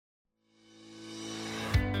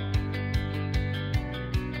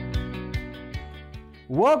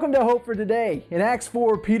Welcome to Hope for Today. In Acts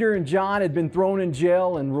 4, Peter and John had been thrown in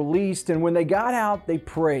jail and released, and when they got out, they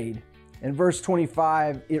prayed. In verse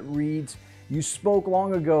 25, it reads, "You spoke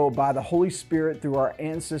long ago by the Holy Spirit through our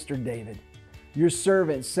ancestor David, your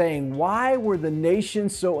servant, saying, why were the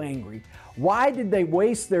nations so angry? Why did they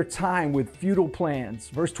waste their time with futile plans?"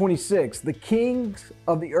 Verse 26, "The kings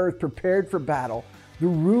of the earth prepared for battle. The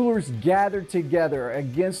rulers gathered together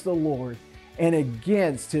against the Lord and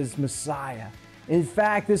against His Messiah." In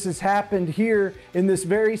fact, this has happened here in this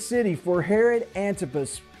very city, for Herod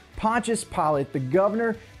Antipas, Pontius Pilate, the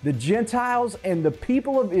governor, the Gentiles, and the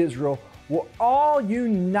people of Israel were all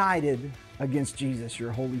united against Jesus,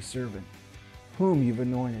 your holy servant, whom you've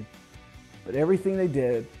anointed. But everything they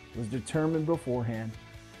did was determined beforehand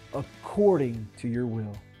according to your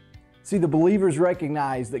will. See, the believers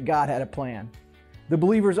recognized that God had a plan. The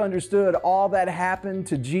believers understood all that happened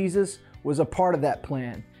to Jesus was a part of that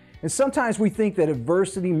plan. And sometimes we think that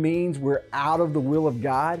adversity means we're out of the will of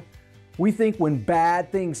God. We think when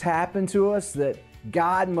bad things happen to us that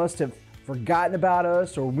God must have forgotten about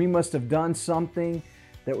us, or we must have done something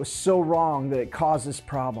that was so wrong that it caused this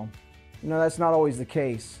problem. You know, that's not always the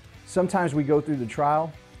case. Sometimes we go through the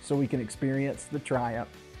trial so we can experience the triumph.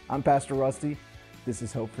 I'm Pastor Rusty. This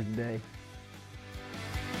is Hope for Today.